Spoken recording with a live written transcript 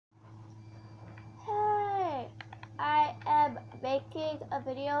making a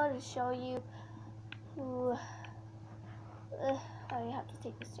video to show you who. I have to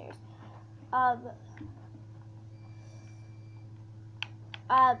take the stairs.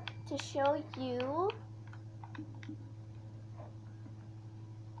 To show you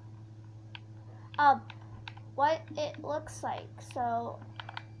what it looks like. So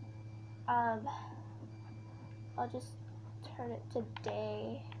I'll just turn it to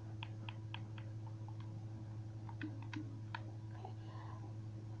day.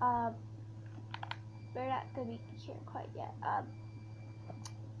 Okay. We're not gonna be here quite yet.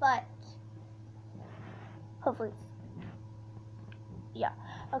 But hopefully, yeah.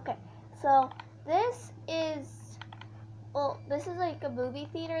 Okay. So this is like a movie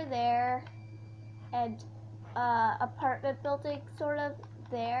theater there, and apartment building sort of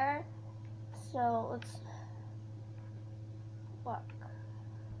there. So let's look.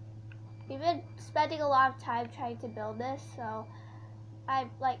 We've been spending a lot of time trying to build this, so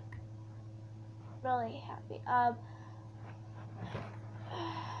I'm like really happy.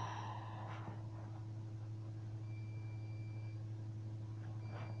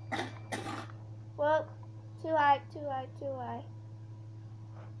 Whoop, too high.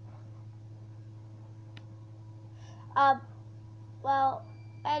 Well,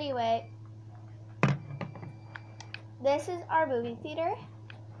 anyway, this is our movie theater.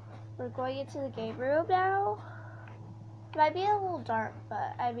 We're going into the game room now. It might be a little dark,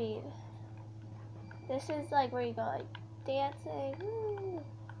 but I mean, this is like where you go like dancing. Woo,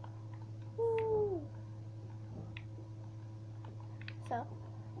 woo. So,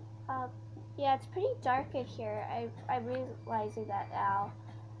 yeah, it's pretty dark in here. I'm realizing that now.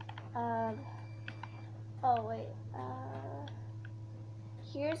 Oh wait,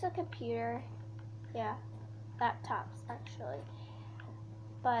 here's a computer. Yeah, laptops actually.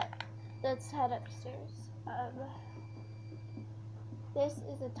 But let's head upstairs. This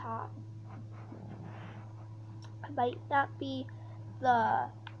is the top. It might not be the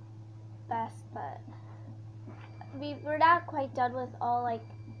best, but we're not quite done with all like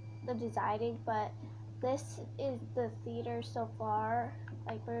the designing, but this is the theater so far.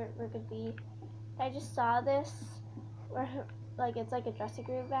 Like we're gonna be. I just saw this where like it's like a dressing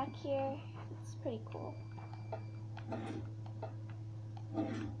room back here. It's pretty cool.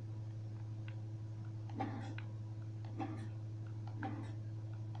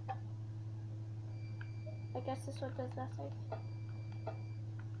 I guess this one does nothing.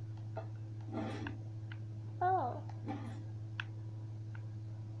 Oh.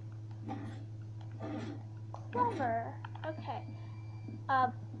 Clever. Okay.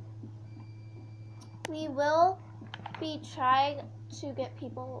 We will be trying to get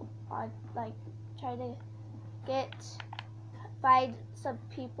people on, like, trying to find some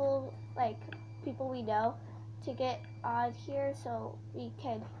people, like, people we know to get on here so we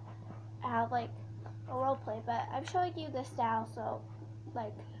can have, like, a role play. But I'm showing you this now, so,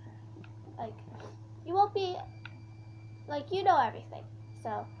 like, you won't be, like, you know everything.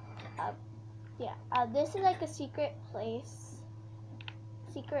 So, yeah, this is like a secret place,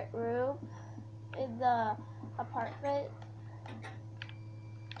 secret room in the apartment.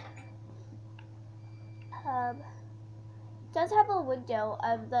 It does have a window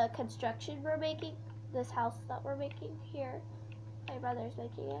of the construction we're making, this house that we're making here. My brother's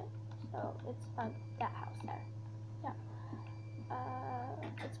making it, so it's that house there. Yeah.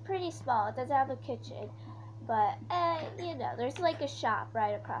 It's pretty small. It doesn't have a kitchen, but you know, there's like a shop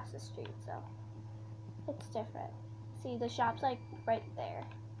right across the street, so it's different. See, the shop's like right there.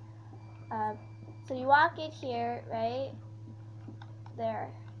 So you walk in here, right? There.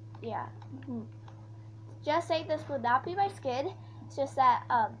 Yeah. Just saying, this would not be my skin. It's just that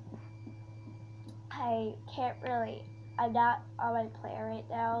I can't really. I'm not on my player right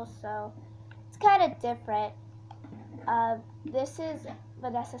now, so it's kind of different. This is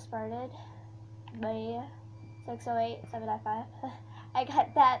Vanessa Spartan, my 608-795. I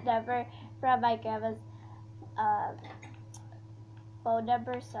got that number from my grandma's phone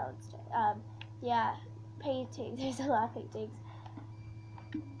number, so it's, yeah, painting. There's a lot of paintings.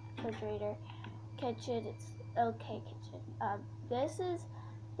 Refrigerator, kitchen. It's okay kitchen. This is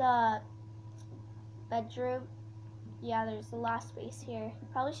the bedroom. Yeah, there's a lot of space here.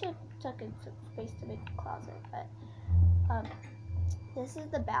 Probably should have taken some space to make a closet, but this is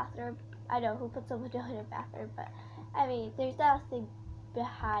the bathroom. I know who puts a window in a bathroom, but I mean, there's nothing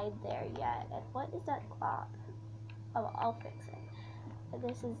behind there yet. And what is that clock? Oh, I'll fix it. And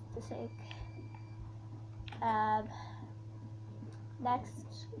this is the sink.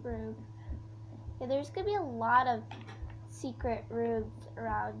 Next room. Yeah, there's gonna be a lot of secret rooms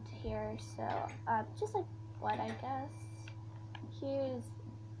around here, so just like one, I guess. here's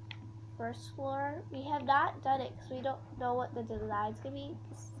first floor. We have not done it because we don't know what the design's gonna be.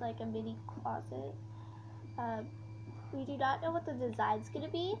 This is like a mini closet. We do not know what the design's gonna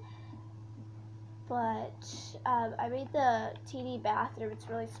be, but I made the teeny bathroom. It's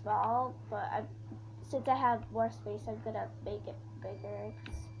really small, but since I have more space, I'm gonna make it bigger.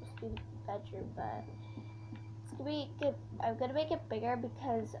 It's supposed to be the bedroom, but I'm gonna make it bigger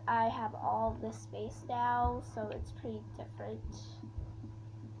because I have all this space now, so it's pretty different.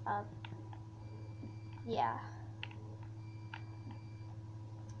 Yeah.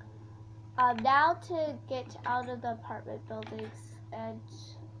 Now to get out of the apartment buildings and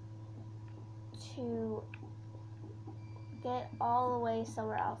to get all the way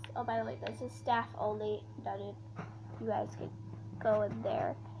somewhere else. Oh, by the way, this is staff only. None of you guys can go in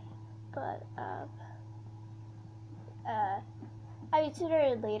there. But, I mean, sooner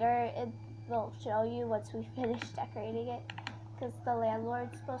or later, it will show you once we finish decorating it. Because the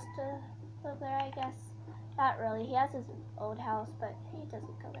landlord's supposed to live there, I guess. Not really. He has his own house, but he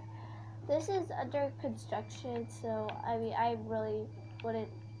doesn't go there. This is under construction, so, I mean, I really wouldn't,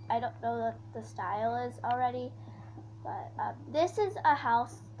 I don't know what the style is already. But this is a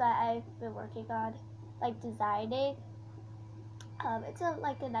house that I've been working on, like designing. It's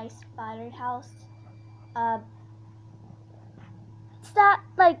like a nice modern house. It's not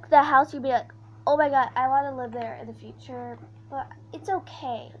like the house you'd be like, oh my god, I want to live there in the future. But it's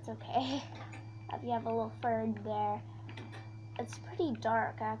okay. It's okay. You have a little fern there. It's pretty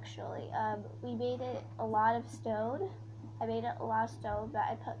dark actually. We made it a lot of stone. I made it a lot of stone, but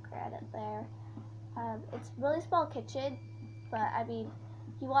I put granite there. It's a really small kitchen, but I mean,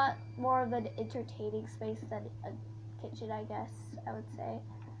 you want more of an entertaining space than a kitchen, I guess I would say.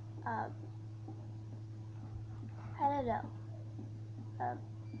 I don't know.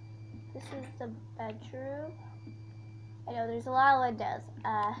 This is the bedroom. I know there's a lot of windows.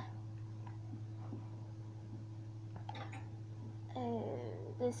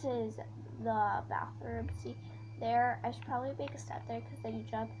 This is the bathroom. See, there, I should probably make a step there because then you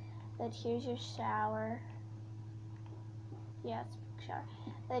jump. Then here's your shower. Yeah, it's a big shower.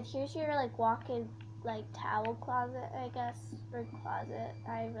 Then here's your like walk-in like towel closet, I guess, or closet.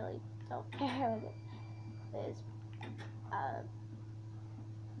 I really don't care what it is.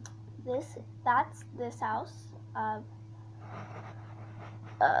 That's this house.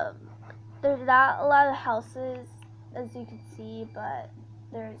 There's not a lot of houses, as you can see, but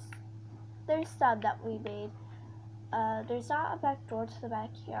there's some that we made. There's not a back door to the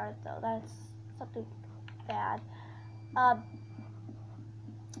backyard though. That's something bad. I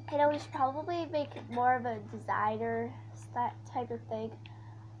know we should probably make more of a designer that type of thing.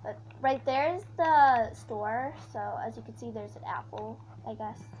 But right there is the store. So as you can see, there's an apple, I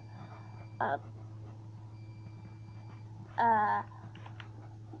guess.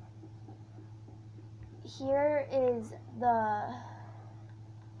 Here is the.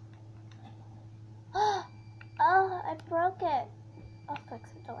 Oh, I broke it. I'll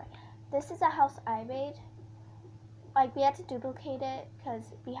fix it. Don't worry. This is a house I made. Like we had to duplicate it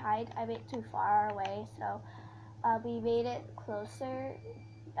because behind I made it too far away, so we made it closer,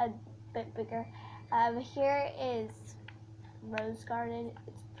 a bit bigger. Here is Rose Garden.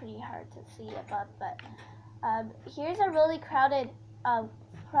 It's pretty hard to see above, but here's a really crowded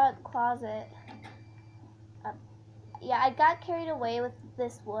front closet. Yeah, I got carried away with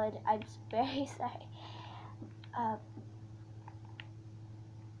this wood. I'm just very sorry.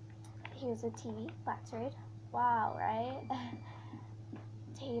 Here's a TV, flat screen. Wow, right?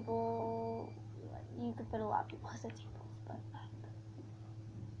 Table. You could put a lot of people as a tables, but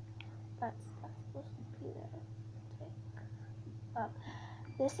that's supposed to be there.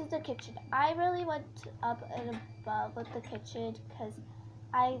 This is the kitchen. I really went up and above with the kitchen because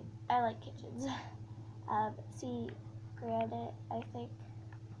I like kitchens. See, granite, I think.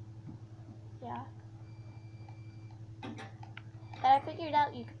 Yeah. And I figured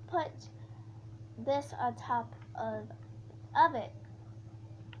out you could put this on top of it.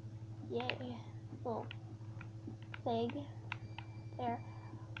 Yay. Little thing there.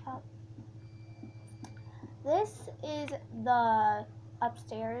 This is the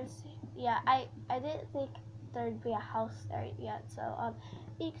upstairs. Yeah, I didn't think there'd be a house there yet, so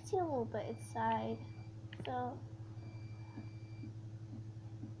you can see a little bit inside. So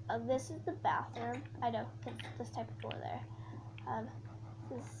this is the bathroom. I know, it's this type of door there.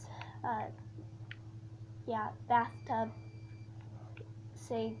 This yeah, bathtub,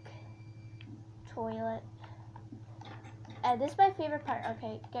 sink, toilet. And this is my favorite part.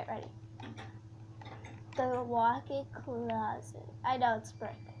 Okay, get ready. The walk-in closet. I know it's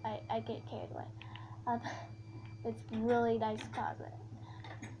brick. I get carried away. It's really nice closet.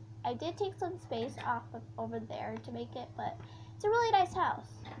 I did take some space off of over there to make it, but it's a really nice house.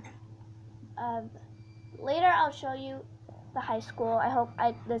 Later I'll show you the high school. I hope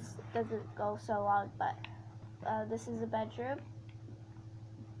this doesn't go so long, but this is a bedroom.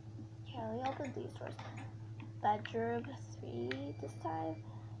 Okay, let me open these doors. Bedroom 3 this time,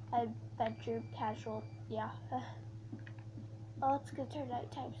 and bedroom casual. Yeah. Oh, it's gonna turn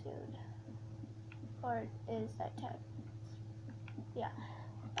nighttime soon, or is nighttime? Yeah.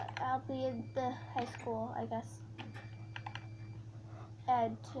 I'll be in the high school, I guess.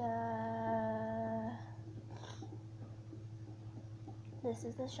 And this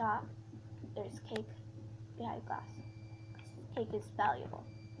is the shop. There's cake behind glass. Cake is valuable.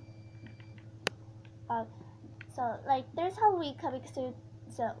 So like there's Halloween coming soon,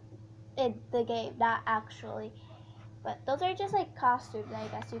 so in the game, not actually. But those are just like costumes I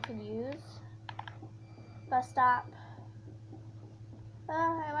guess you can use. Bus stop.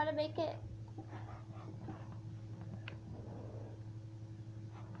 I wanna make it.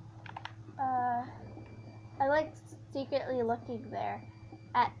 I like secretly looking there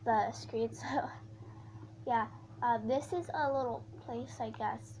at the screen, so yeah. This is a little place, I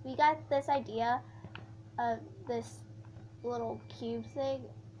guess. We got this idea of this little cube thing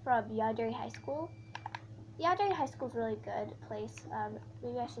from Yandere High School. Yandere High School is a really good place.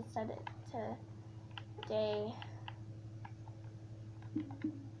 Maybe I should send it to Day.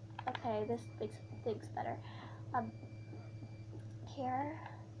 Okay, this makes things better. Here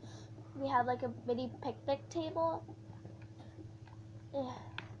we have like a mini picnic table.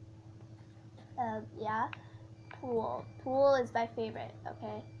 Yeah. Pool. Pool is my favorite,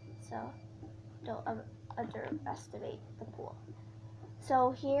 okay? So don't underestimate the pool.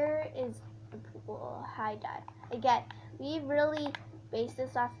 So here is the pool high dive. Again, we really based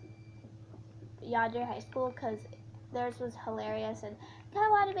this off Yandere High School because theirs was hilarious and kind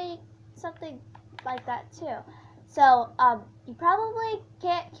of want to make something like that too. So you probably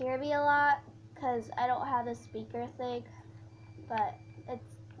can't hear me a lot because I don't have a speaker thing, but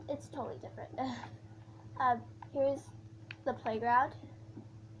it's totally different. Here's the playground.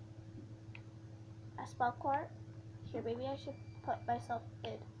 Basketball court. Here, maybe I should put myself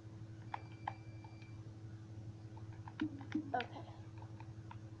in. Okay.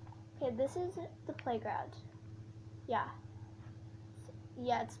 Okay, this is the playground. Yeah.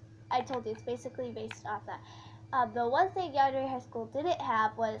 Yeah, I told you, it's basically based off that. The one thing Yandere High School didn't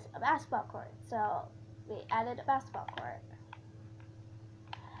have was a basketball court, so we added a basketball court.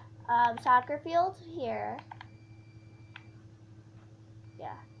 Soccer field here.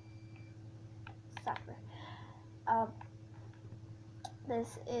 Yeah. Soccer.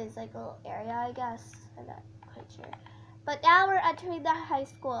 This is like a little area, I guess. I'm not quite sure. But now we're entering the high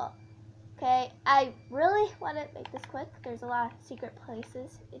school. Okay, I really want to make this quick. There's a lot of secret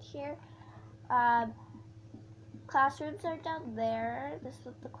places in here. Classrooms are down there. This is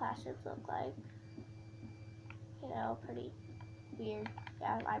what the classrooms look like. You know, pretty weird.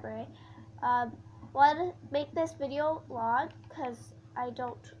 Yeah, library. Want to make this video long because I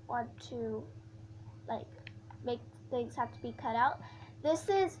don't want to like make things have to be cut out. This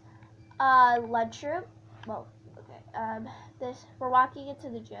is lunchroom. Well, okay. We're walking into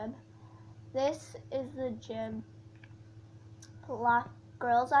the gym. This is the gym.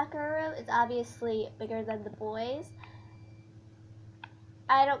 Girls' locker room is obviously bigger than the boys.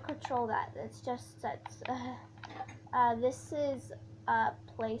 I don't control that. It's just sense. This is a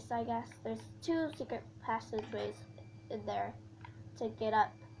place, I guess. There's 2 secret passageways in there to get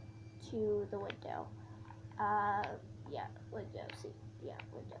up to the window. Yeah, window. See, yeah,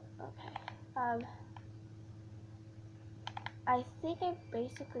 window. Okay. I think I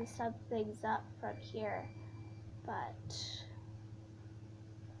basically summed things up from here, but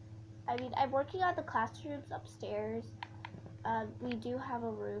I mean, I'm working on the classrooms upstairs. We do have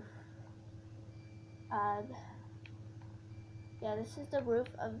a roof. Yeah, this is the roof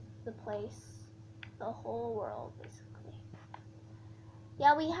of the place, the whole world, basically.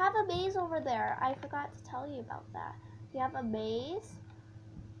 Yeah, we have a maze over there. I forgot to tell you about that. We have a maze,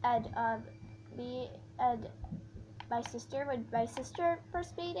 and me and my sister, when my sister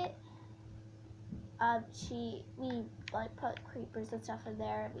first made it, we like put creepers and stuff in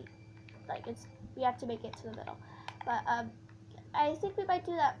there. We have to make it to the middle, but I think we might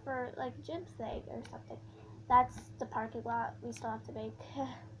do that for like a gym thing or something. That's the parking lot we still have to make.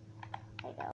 I know.